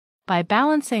By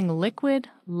balancing liquid,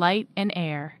 light, and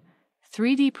air,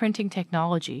 3D printing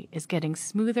technology is getting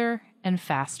smoother and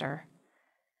faster.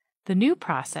 The new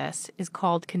process is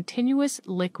called continuous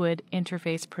liquid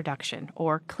interface production,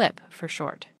 or CLIP for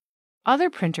short. Other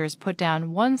printers put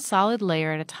down one solid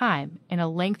layer at a time in a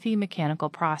lengthy mechanical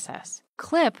process.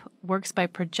 CLIP works by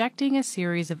projecting a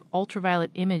series of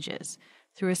ultraviolet images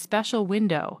through a special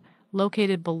window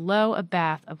located below a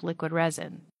bath of liquid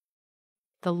resin.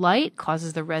 The light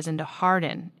causes the resin to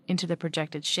harden into the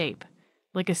projected shape,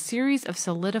 like a series of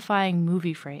solidifying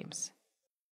movie frames.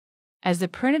 As the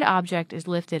printed object is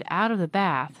lifted out of the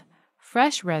bath,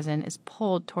 fresh resin is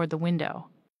pulled toward the window.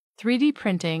 3D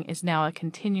printing is now a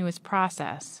continuous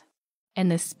process, and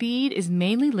the speed is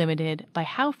mainly limited by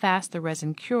how fast the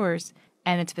resin cures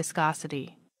and its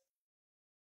viscosity.